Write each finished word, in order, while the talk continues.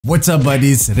What's up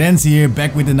buddies, Rensi here,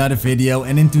 back with another video,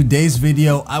 and in today's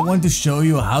video I want to show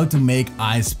you how to make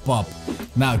eyes pop.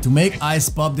 Now, to make eyes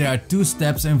pop there are two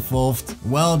steps involved.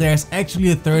 Well, there's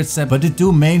actually a third step, but the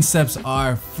two main steps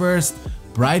are: first,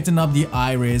 brighten up the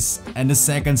iris, and the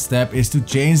second step is to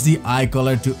change the eye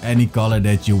color to any color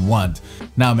that you want.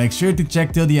 Now make sure to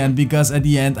check till the end, because at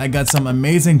the end I got some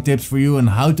amazing tips for you on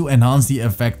how to enhance the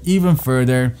effect even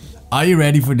further. Are you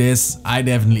ready for this? I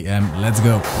definitely am. Let's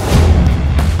go.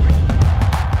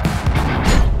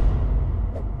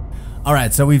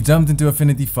 Alright, so we've jumped into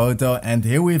Affinity Photo, and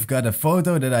here we've got a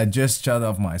photo that I just shot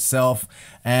of myself,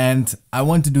 and I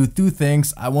want to do two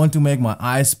things. I want to make my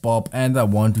eyes pop and I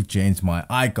want to change my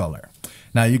eye color.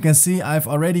 Now you can see I've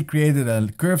already created a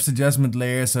curves adjustment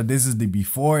layer, so this is the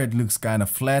before. It looks kind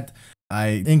of flat.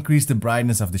 I increased the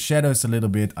brightness of the shadows a little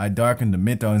bit, I darkened the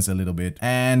midtones a little bit,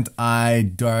 and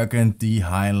I darkened the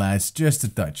highlights just a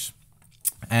touch.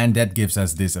 And that gives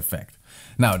us this effect.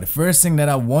 Now, the first thing that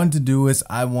I want to do is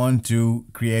I want to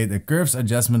create a curves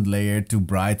adjustment layer to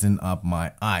brighten up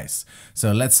my eyes.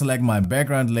 So let's select my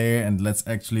background layer and let's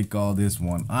actually call this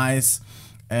one eyes.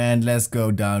 And let's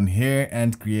go down here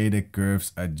and create a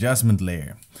curves adjustment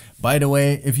layer. By the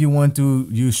way, if you want to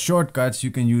use shortcuts,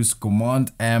 you can use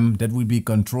Command M. That would be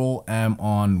Control M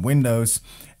on Windows.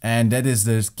 And that is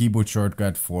the keyboard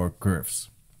shortcut for curves.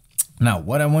 Now,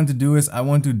 what I want to do is I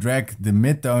want to drag the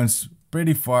midtones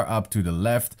pretty far up to the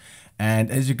left, and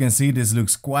as you can see, this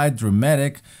looks quite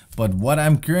dramatic. But what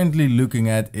I'm currently looking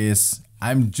at is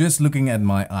I'm just looking at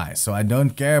my eyes, so I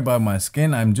don't care about my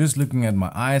skin. I'm just looking at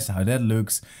my eyes, how that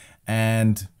looks.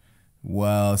 And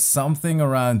well, something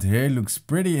around here looks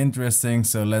pretty interesting,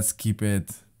 so let's keep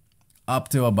it up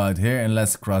to about here and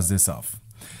let's cross this off.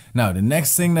 Now the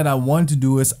next thing that I want to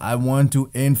do is I want to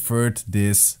invert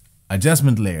this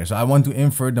adjustment layer. So I want to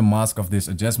invert the mask of this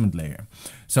adjustment layer.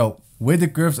 So with the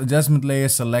curves adjustment layer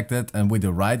selected and with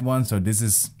the right one, so this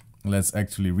is, let's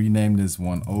actually rename this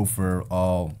one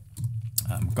overall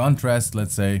contrast,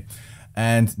 let's say,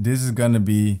 and this is gonna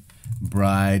be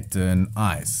Brighten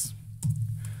Eyes.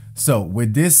 So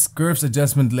with this curves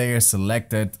adjustment layer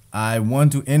selected, I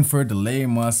want to invert the layer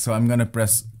mask, so I'm gonna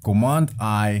press Command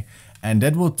I, and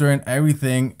that will turn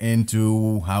everything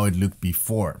into how it looked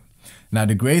before. Now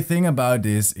the great thing about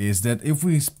this is that if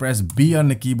we press B on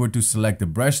the keyboard to select the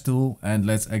brush tool, and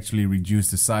let's actually reduce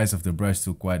the size of the brush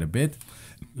tool quite a bit.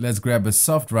 Let's grab a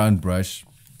soft round brush.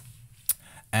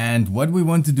 And what we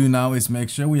want to do now is make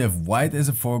sure we have white as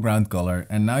a foreground color.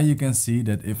 And now you can see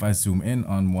that if I zoom in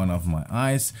on one of my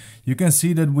eyes, you can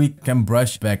see that we can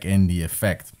brush back in the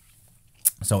effect.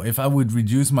 So if I would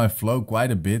reduce my flow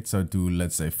quite a bit, so to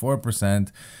let's say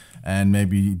 4%, and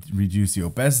maybe reduce the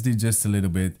opacity just a little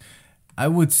bit, I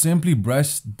would simply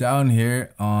brush down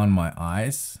here on my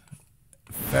eyes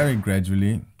very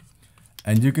gradually,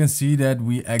 and you can see that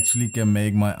we actually can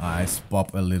make my eyes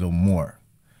pop a little more.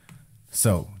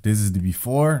 So this is the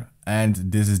before and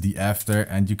this is the after,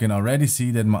 and you can already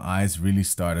see that my eyes really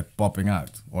started popping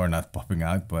out, or not popping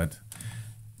out, but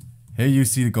here you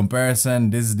see the comparison.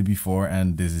 This is the before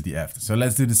and this is the after. So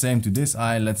let's do the same to this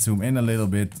eye. Let's zoom in a little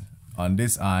bit on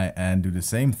this eye and do the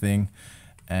same thing.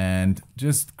 And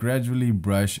just gradually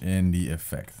brush in the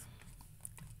effect.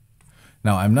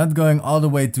 Now I'm not going all the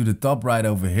way to the top right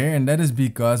over here, and that is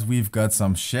because we've got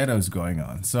some shadows going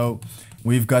on. So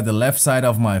we've got the left side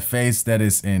of my face that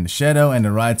is in shadow and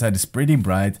the right side is pretty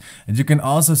bright. And you can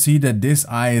also see that this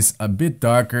eye is a bit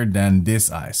darker than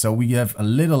this eye. So we have a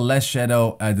little less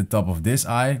shadow at the top of this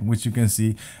eye, which you can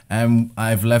see. And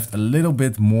I've left a little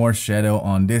bit more shadow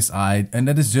on this eye. And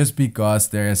that is just because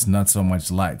there is not so much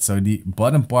light. So the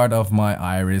bottom part of my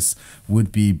iris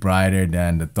would be brighter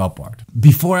than the top part.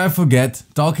 Before I forget,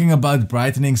 talking about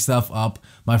brightening stuff up,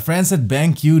 my friends at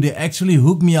BenQ, they actually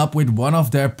hooked me up with one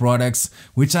of their products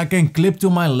which I can clip to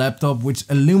my laptop, which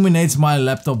illuminates my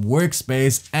laptop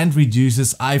workspace and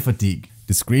reduces eye fatigue.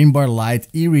 The Screen Bar Light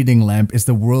e-reading lamp is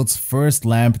the world's first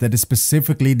lamp that is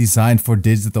specifically designed for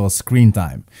digital screen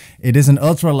time. It is an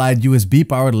ultralight USB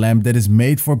powered lamp that is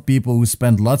made for people who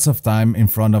spend lots of time in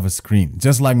front of a screen,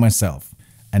 just like myself.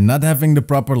 And not having the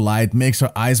proper light makes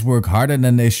our eyes work harder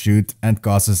than they should and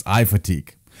causes eye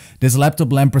fatigue. This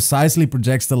laptop lamp precisely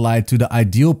projects the light to the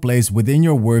ideal place within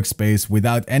your workspace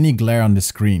without any glare on the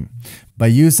screen. By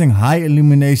using high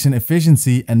illumination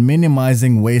efficiency and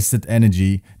minimizing wasted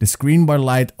energy, the Screen Bar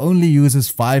Light only uses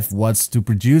 5 watts to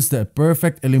produce the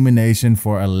perfect illumination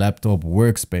for a laptop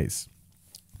workspace.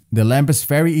 The lamp is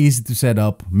very easy to set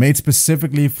up, made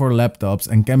specifically for laptops,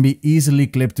 and can be easily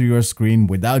clipped to your screen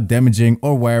without damaging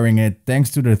or wearing it thanks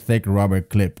to the thick rubber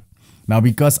clip. Now,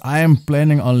 because I am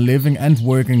planning on living and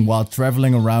working while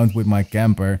traveling around with my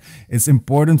camper, it's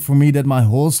important for me that my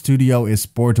whole studio is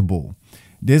portable.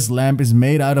 This lamp is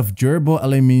made out of durable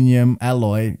aluminium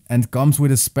alloy and comes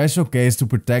with a special case to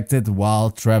protect it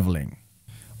while traveling.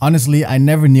 Honestly, I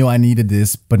never knew I needed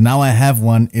this, but now I have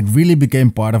one. It really became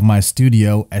part of my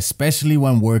studio, especially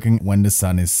when working when the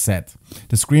sun is set.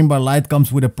 The screen bar light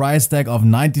comes with a price tag of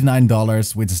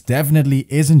 $99, which definitely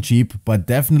isn't cheap, but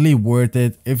definitely worth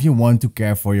it if you want to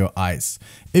care for your eyes.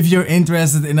 If you're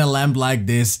interested in a lamp like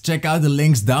this, check out the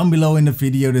links down below in the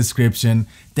video description.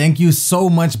 Thank you so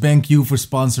much BenQ for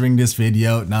sponsoring this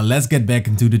video. Now let's get back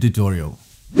into the tutorial.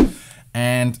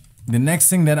 And the next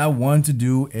thing that I want to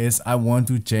do is I want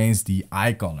to change the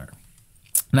eye color.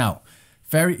 Now,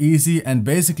 very easy and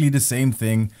basically the same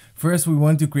thing. First, we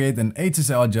want to create an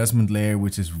HSL adjustment layer,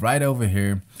 which is right over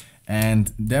here.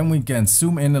 And then we can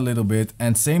zoom in a little bit,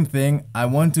 and same thing, I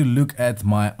want to look at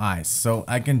my eyes. So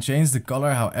I can change the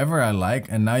color however I like,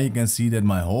 and now you can see that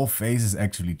my whole face is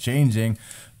actually changing,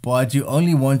 but you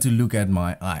only want to look at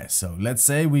my eyes. So let's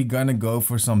say we're gonna go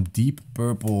for some deep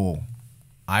purple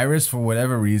iris for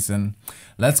whatever reason.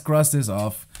 Let's cross this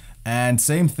off, and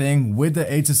same thing with the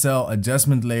HSL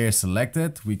adjustment layer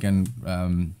selected. We can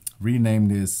rename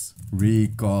this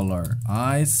recolor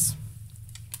eyes.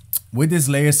 With this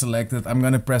layer selected, I'm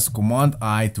gonna press Command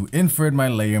I to invert my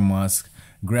layer mask,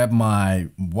 grab my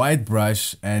white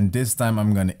brush, and this time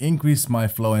I'm gonna increase my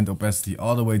flow and opacity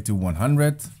all the way to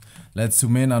 100. Let's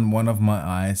zoom in on one of my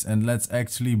eyes and let's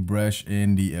actually brush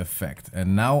in the effect.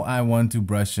 And now I want to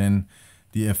brush in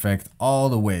the effect all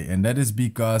the way, and that is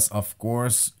because of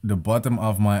course the bottom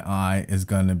of my eye is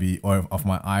gonna be, or of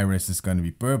my iris is gonna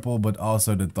be purple, but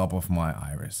also the top of my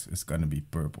iris is gonna be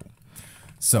purple.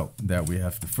 So there we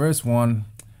have the first one,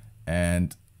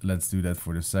 and let's do that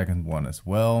for the second one as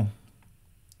well.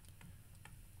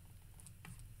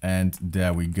 And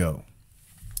there we go.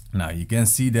 Now you can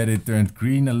see that it turned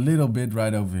green a little bit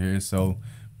right over here, so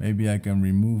maybe I can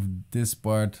remove this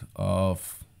part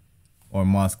of, or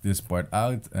mask this part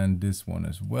out, and this one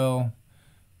as well.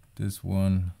 This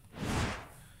one.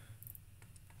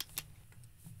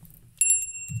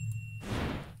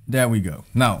 There we go.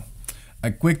 Now,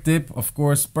 a quick tip, of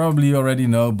course, probably you already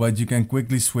know, but you can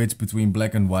quickly switch between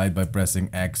black and white by pressing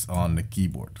X on the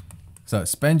keyboard. So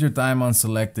spend your time on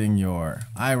selecting your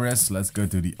iris. Let's go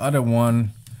to the other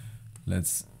one.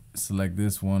 Let's select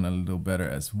this one a little better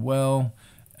as well,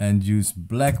 and use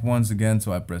black once again.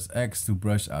 So I press X to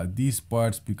brush out these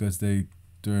parts because they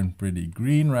turn pretty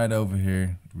green right over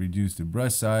here. Reduce the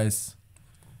brush size,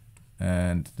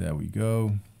 and there we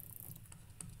go.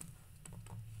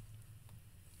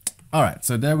 All right,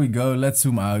 so there we go. Let's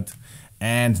zoom out,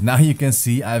 and now you can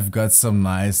see I've got some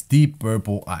nice deep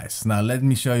purple eyes. Now let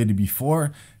me show you the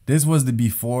before. This was the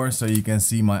before, so you can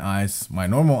see my eyes, my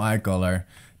normal eye color.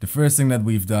 The first thing that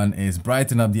we've done is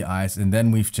brighten up the eyes, and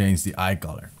then we've changed the eye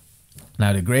color.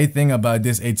 Now the great thing about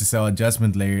this HSL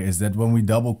adjustment layer is that when we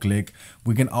double click,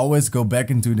 we can always go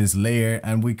back into this layer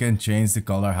and we can change the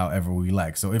color however we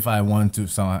like. So if I want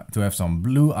to have some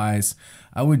blue eyes,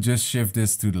 I would just shift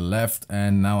this to the left,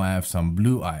 and now I have some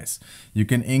blue eyes. You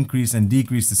can increase and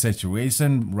decrease the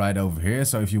saturation right over here.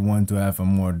 So if you want to have a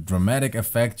more dramatic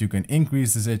effect, you can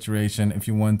increase the saturation. If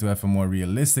you want to have a more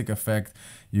realistic effect,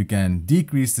 you can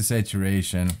decrease the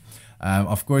saturation.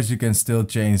 Of course, you can still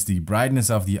change the brightness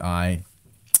of the eye,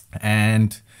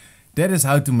 and that is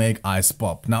how to make eyes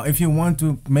pop. Now, if you want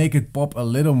to make it pop a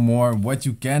little more, what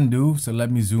you can do, so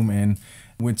let me zoom in,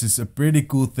 which is a pretty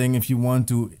cool thing. If you want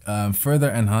to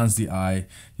further enhance the eye,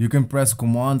 you can press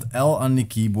Command L on the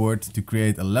keyboard to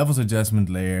create a levels adjustment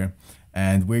layer,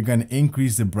 and we're going to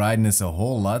increase the brightness a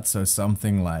whole lot, so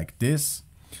something like this.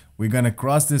 We're gonna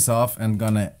cross this off and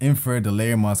gonna invert the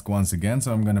layer mask once again.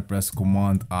 So I'm gonna press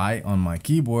Command I on my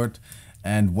keyboard.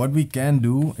 And what we can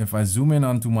do, if I zoom in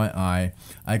onto my eye,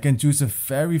 I can choose a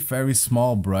very, very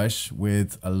small brush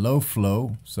with a low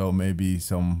flow. So maybe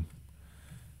some,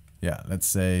 yeah, let's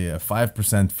say a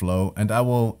 5% flow. And I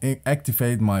will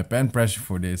activate my pen pressure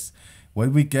for this.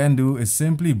 What we can do is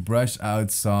simply brush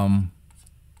out some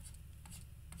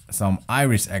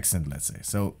iris accent, let's say.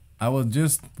 So I will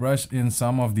just brush in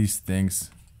some of these things,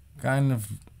 kind of,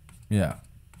 yeah,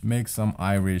 make some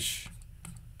Irish,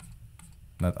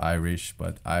 not Irish,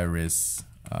 but iris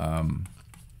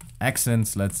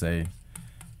accents, let's say,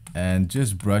 and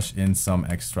just brush in some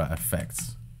extra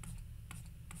effects.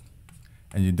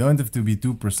 And you don't have to be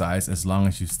too precise as long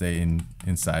as you stay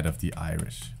inside of the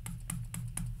iris.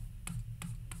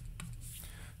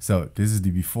 So this is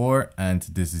the before and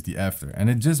this is the after,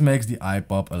 and it just makes the eye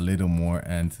pop a little more,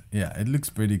 and yeah, it looks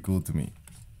pretty cool to me.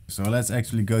 So let's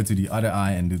actually go to the other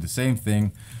eye and do the same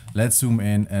thing. Let's zoom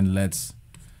in and let's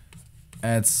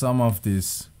add some of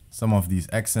these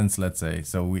accents, let's say.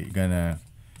 So we're gonna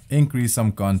increase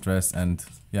some contrast and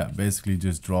yeah, basically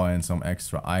just draw in some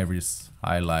extra iris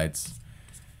highlights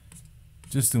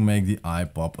just to make the eye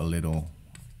pop a little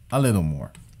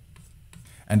more.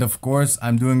 And of course,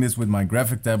 I'm doing this with my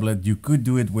graphic tablet. You could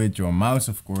do it with your mouse,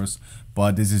 of course,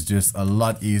 but this is just a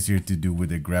lot easier to do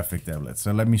with a graphic tablet.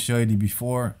 So let me show you the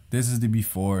before. This is the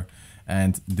before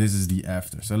and this is the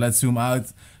after. So let's zoom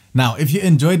out. Now, if you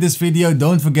enjoyed this video,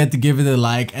 don't forget to give it a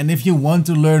like. And if you want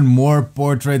to learn more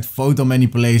portrait photo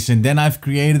manipulation, then I've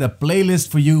created a playlist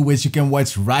for you, which you can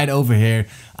watch right over here.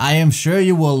 I am sure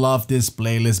you will love this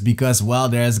playlist because, well,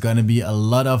 there's gonna be a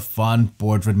lot of fun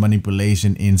portrait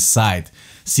manipulation inside.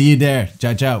 See you there.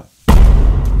 Ciao, ciao.